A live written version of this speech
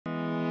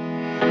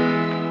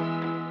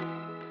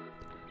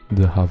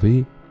the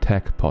HAWE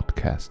Tech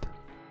Podcast.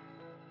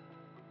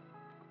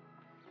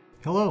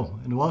 Hello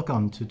and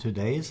welcome to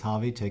today's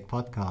HAWE Tech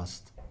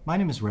Podcast. My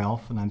name is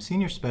Ralph and I'm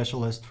Senior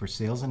Specialist for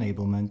Sales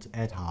Enablement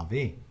at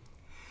HAWE.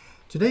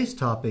 Today's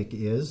topic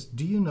is,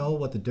 do you know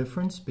what the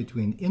difference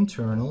between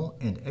internal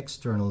and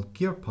external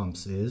gear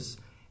pumps is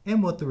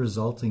and what the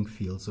resulting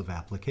fields of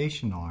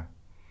application are?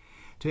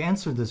 To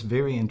answer this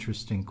very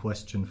interesting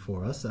question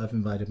for us, I've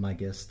invited my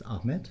guest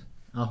Ahmed.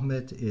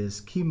 Ahmed is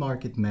Key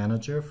Market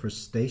Manager for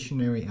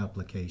stationary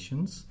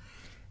applications,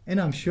 and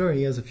I'm sure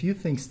he has a few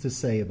things to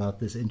say about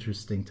this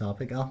interesting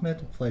topic.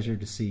 Ahmed, a pleasure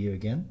to see you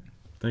again.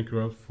 Thank you,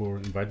 Ralph, for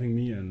inviting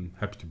me, and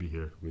happy to be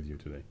here with you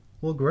today.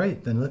 Well,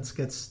 great. Then let's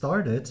get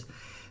started.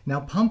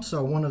 Now, pumps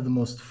are one of the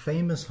most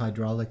famous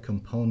hydraulic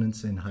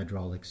components in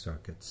hydraulic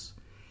circuits.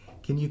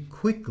 Can you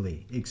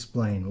quickly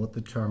explain what the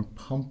term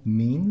pump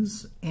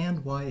means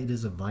and why it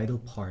is a vital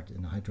part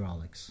in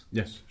hydraulics?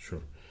 Yes,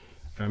 sure.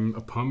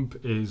 A pump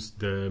is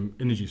the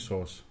energy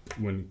source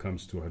when it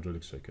comes to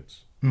hydraulic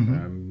circuits.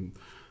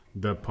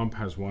 The pump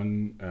has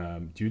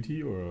one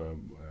duty or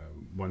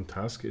one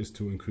task is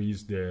to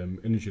increase the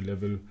energy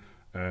level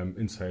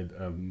inside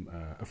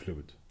a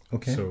fluid.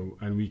 Okay. So,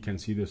 and we can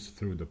see this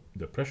through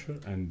the pressure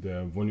and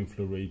the volume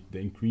flow rate, the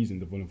increase in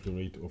the volume flow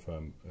rate of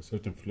a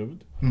certain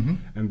fluid.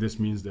 And this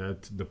means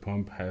that the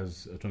pump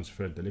has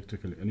transferred the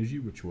electrical energy,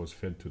 which was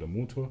fed to the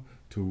motor,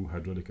 to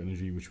hydraulic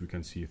energy, which we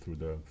can see through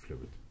the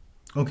fluid.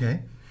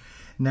 Okay.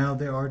 Now,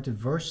 there are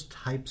diverse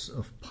types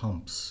of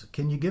pumps.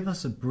 Can you give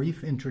us a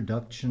brief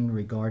introduction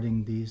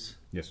regarding these?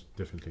 Yes,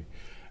 definitely.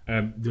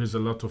 There's a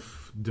lot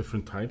of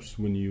different types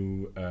when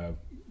you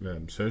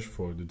search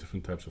for the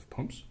different types of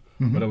pumps.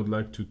 But I would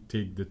like to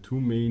take the two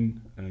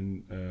main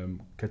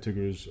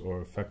categories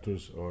or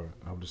factors, or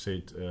how to say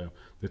it,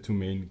 the two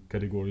main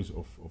categories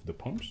of the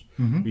pumps.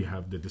 We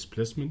have the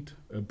displacement,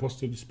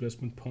 positive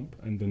displacement pump,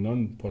 and the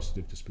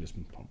non-positive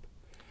displacement pump.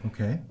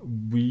 Okay.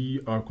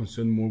 We are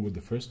concerned more with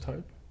the first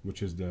type,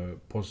 which is the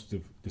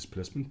positive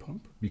displacement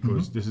pump,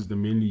 because this is the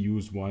mainly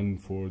used one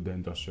for the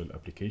industrial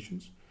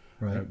applications.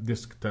 Right.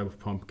 This type of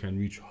pump can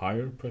reach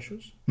higher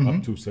pressures,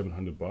 up to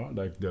 700 bar,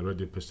 like the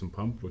radial piston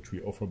pump, which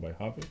we offer by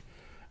HAWE.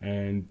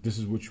 And this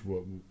is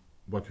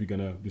what we're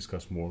going to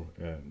discuss more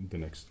in the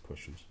next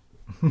questions.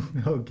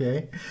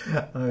 Okay,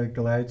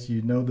 glad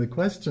you know the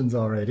questions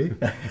already.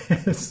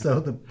 So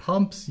the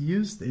pumps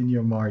used in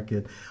your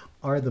market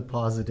are the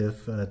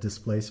positive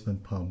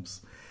displacement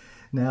pumps.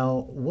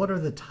 Now, what are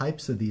the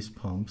types of these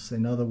pumps?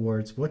 In other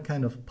words, what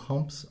kind of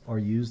pumps are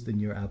used in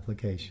your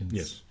applications?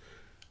 Yes.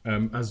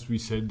 As we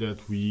said,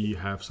 that we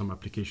have some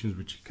applications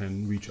which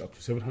can reach up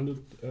to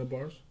 700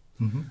 bars.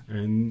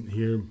 And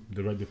here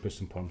the radial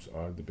piston pumps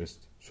are the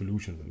best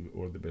solution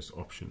or the best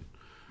option.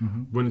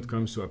 When it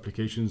comes to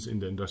applications in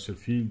the industrial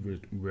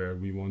field where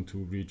we want to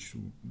reach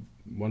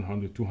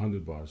 100,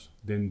 200 bars,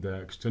 then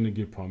the external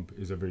gear pump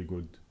is a very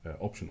good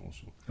option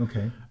also.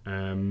 Okay.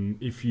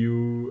 If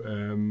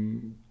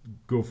you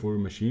go for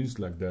machines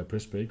like the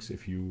press brakes,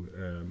 if you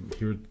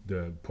hear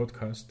the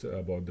podcast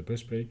about the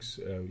press brakes,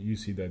 you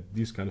see that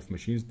these kind of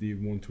machines, they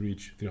want to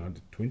reach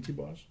 320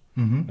 bars.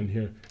 And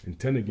here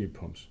internal gear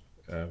pumps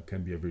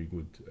can be a very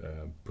good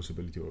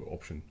possibility or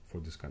option for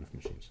this kind of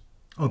machines.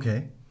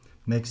 Okay.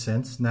 Makes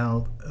sense.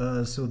 Now,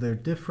 so there are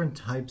different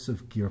types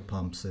of gear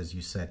pumps, as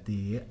you said,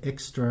 the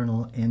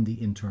external and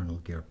the internal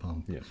gear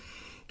pump. Yes.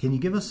 Can you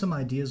give us some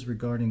ideas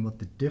regarding what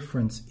the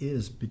difference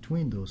is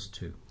between those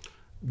two?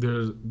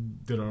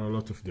 There are a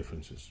lot of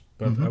differences,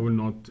 but I will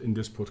not, in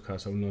this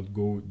podcast, I will not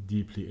go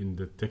deeply in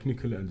the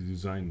technical and the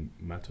design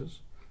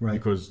matters. Right.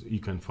 Because you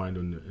can find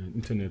on the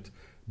internet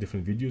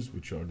different videos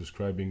which are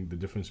describing the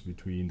difference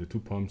between the two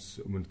pumps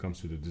when it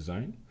comes to the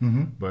design.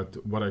 But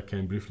what I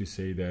can briefly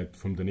say that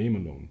from the name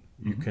alone,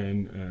 you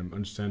can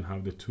understand how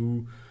the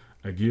two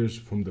gears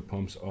from the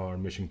pumps are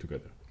meshing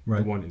together.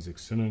 Right. The one is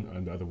external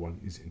and the other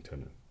one is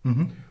internal.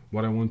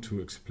 What I want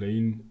to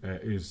explain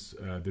is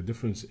the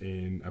difference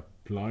in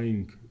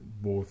applying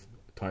both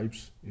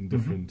types in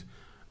different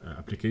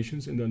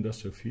applications in the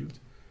industrial field.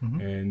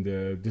 And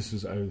this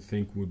is, I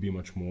think, would be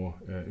much more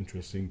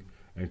interesting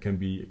and can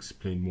be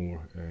explained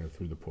more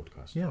through the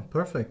podcast. Yeah,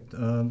 perfect.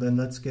 Then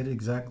let's get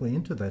exactly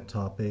into that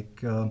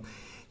topic.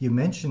 You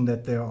mentioned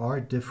that there are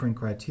different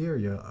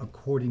criteria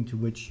according to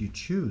which you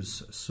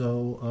choose.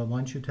 So why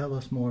don't you tell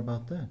us more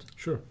about that?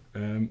 Sure.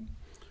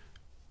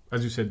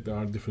 As you said, there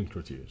are different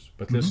criteria.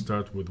 But let's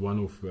start with one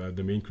of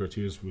the main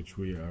criteria which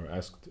we are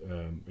asked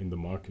in the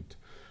market.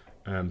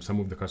 Some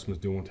of the customers,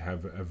 they want to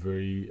have a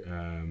very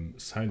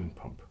silent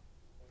pump.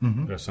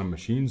 There are some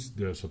machines,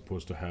 they're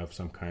supposed to have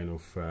some kind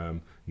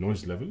of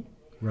noise level.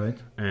 Right.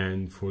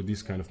 And for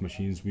these kind of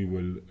machines, we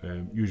will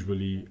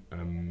usually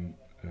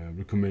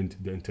recommend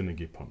the internal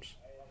gear pumps.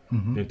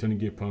 The internal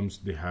gear pumps,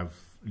 they have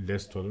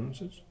less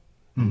tolerances,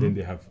 and then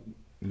they have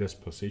less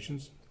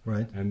pulsations.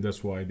 Right. And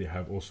that's why they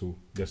have also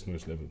less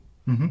noise level.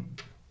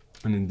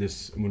 And in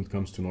this, when it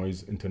comes to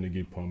noise, internal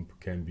gear pump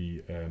can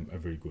be a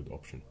very good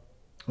option.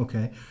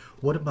 Okay.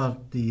 What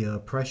about the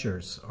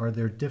pressures? Are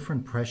there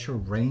different pressure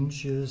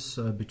ranges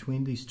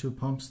between these two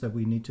pumps that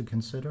we need to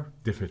consider?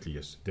 Definitely,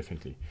 yes,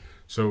 definitely.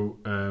 So,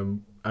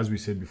 as we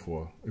said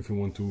before, if you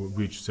want to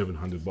reach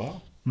 700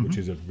 bar, which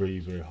is a very,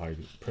 very high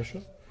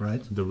pressure,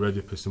 right, the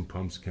radial piston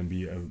pumps can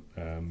be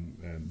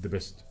the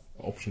best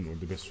option or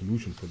the best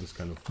solution for this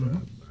kind of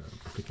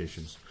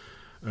applications.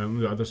 On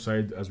the other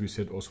side, as we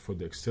said, also for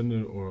the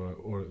external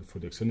or for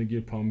the external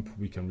gear pump,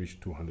 we can reach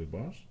 200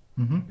 bars.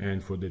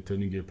 And for the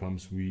turning gear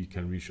pumps, we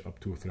can reach up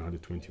to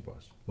 320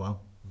 bars. Wow.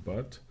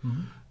 But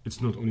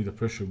it's not only the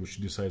pressure which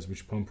decides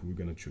which pump we're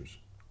going to choose.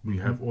 We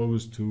have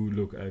always to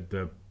look at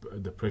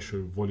the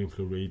pressure volume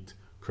flow rate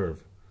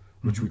curve,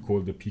 which we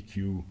call the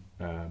PQ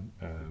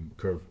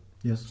curve.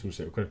 Yes. So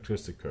say a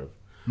characteristic curve.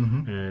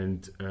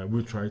 And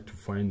we'll try to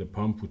find a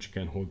pump which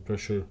can hold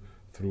pressure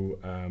through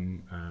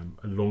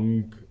a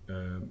long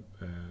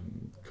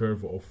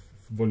curve of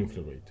volume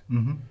flow rate.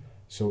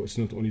 So it's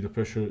not only the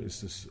pressure,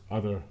 it's this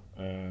other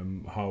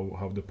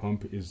how the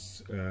pump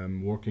is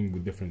working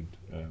with different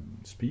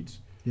speeds.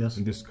 Yes.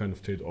 And this kind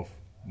of trade-off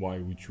why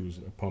we choose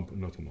a pump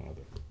and not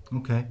another.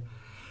 Okay.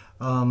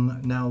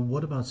 Now,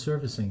 what about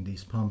servicing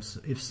these pumps?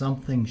 If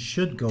something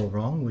should go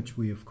wrong, which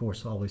we of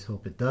course always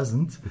hope it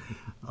doesn't,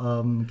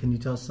 can you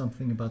tell us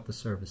something about the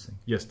servicing?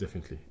 Yes,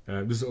 definitely.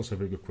 This is also a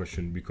very good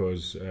question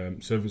because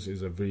service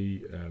is a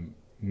very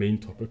main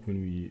topic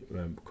when we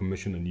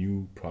commission a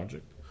new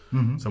project.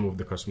 Some of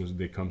the customers,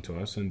 they come to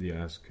us and they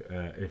ask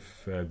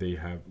if they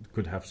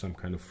could have some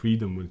kind of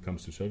freedom when it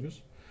comes to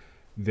service.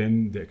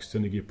 Then the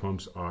external gear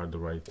pumps are the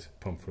right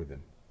pump for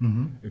them.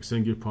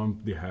 External gear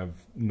pump, they have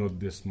not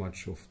this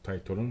much of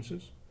tight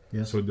tolerances.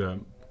 Yes. So the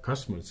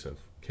customer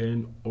itself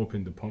can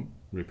open the pump,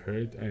 repair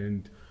it,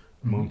 and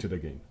mount it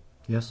again.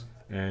 Yes.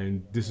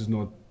 And this is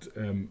not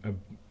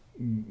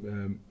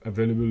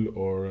available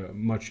or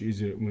much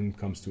easier when it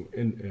comes to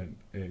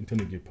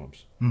internal gear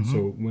pumps.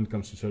 So when it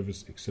comes to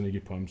service, external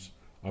gear pumps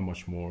are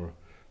much more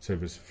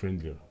service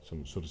friendlier,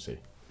 so to say.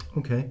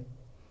 Okay,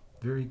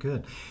 very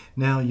good.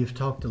 Now you've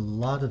talked a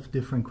lot of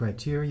different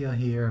criteria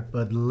here,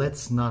 but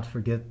let's not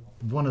forget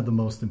one of the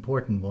most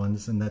important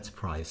ones, and that's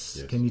price.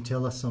 Yes. Can you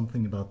tell us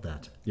something about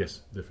that?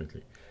 Yes,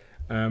 definitely.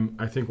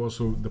 I think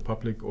also the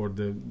public or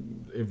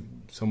if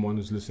someone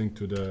is listening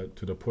to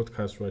the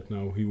podcast right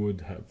now, he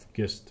would have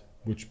guessed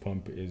which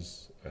pump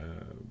is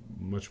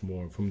much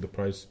more from the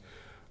price,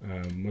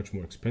 much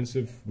more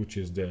expensive, which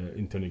is the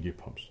internal gear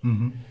pumps.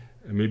 And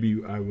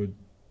maybe I would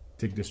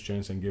take this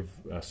chance and give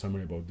a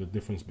summary about the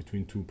difference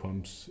between two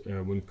pumps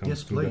when it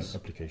comes to the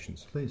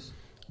applications. Please.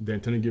 The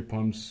internal gear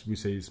pumps, we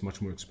say, is much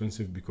more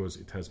expensive because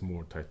it has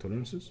more tight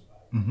tolerances,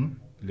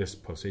 less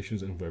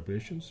pulsations and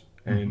vibrations,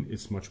 and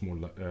it's much more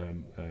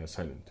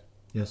silent.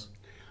 Yes.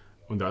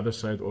 On the other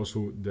side,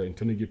 also, the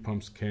internal gear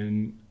pumps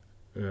can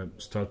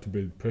start to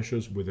build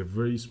pressures with a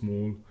very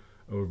small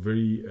or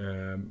very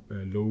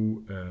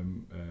low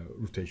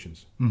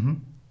rotations.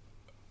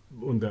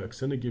 On the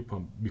external gear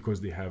pump,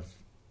 because they have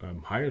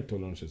higher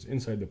tolerances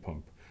inside the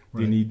pump,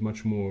 they need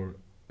much more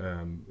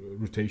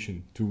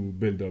rotation to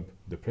build up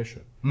the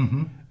pressure,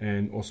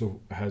 and also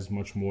has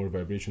much more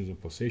vibrations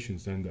and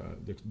pulsations than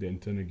the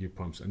internal gear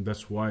pumps, and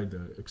that's why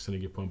the external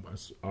gear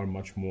pumps are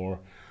much more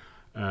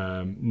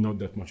not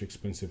that much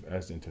expensive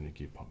as the internal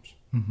gear pumps.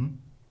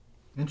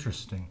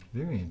 Interesting,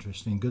 very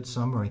interesting, good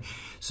summary.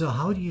 So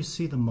how do you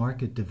see the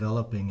market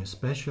developing,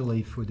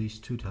 especially for these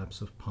two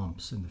types of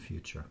pumps in the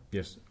future?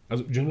 Yes,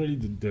 generally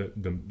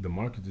the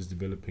market is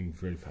developing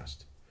very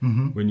fast.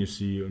 When you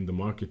see on the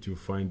market, you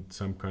find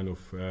some kind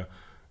of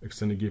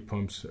external gear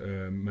pumps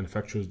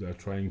manufacturers that are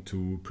trying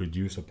to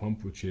produce a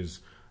pump which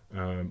is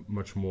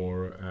much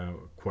more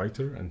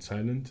quieter and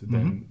silent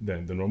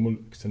than the normal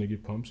external gear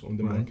pumps on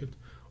the market.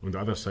 On the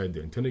other side,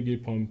 the internal gear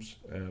pumps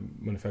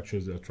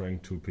manufacturers that are trying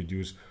to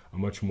produce a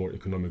much more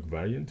economic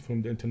variant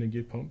from the internal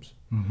gear pumps.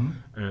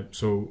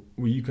 So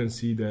you can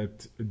see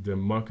that the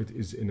market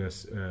is in a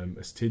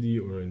steady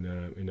or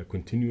in a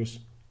continuous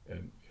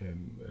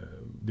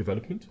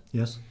development.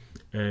 Yes.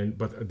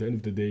 But at the end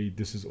of the day,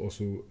 this is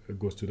also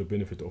goes to the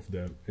benefit of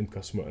the end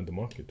customer and the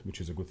market,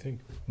 which is a good thing.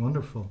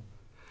 Wonderful.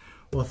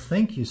 Well,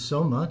 thank you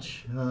so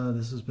much.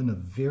 This has been a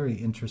very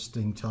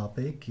interesting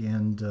topic,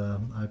 and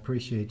I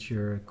appreciate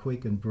your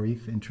quick and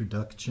brief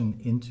introduction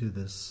into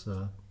this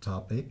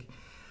topic.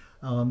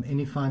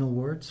 Any final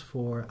words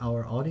for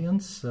our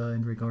audience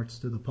in regards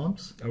to the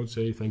pumps? I would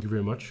say thank you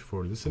very much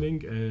for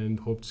listening and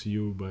hope to see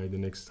you by the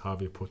next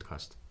HAWE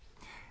podcast.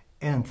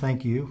 And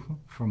thank you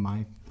for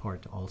my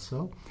part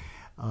also.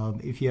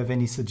 If you have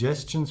any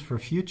suggestions for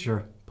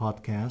future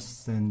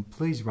podcasts, then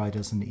please write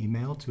us an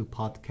email to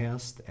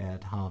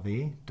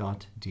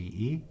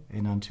podcast@hawe.de.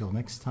 And until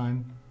next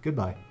time,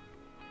 goodbye.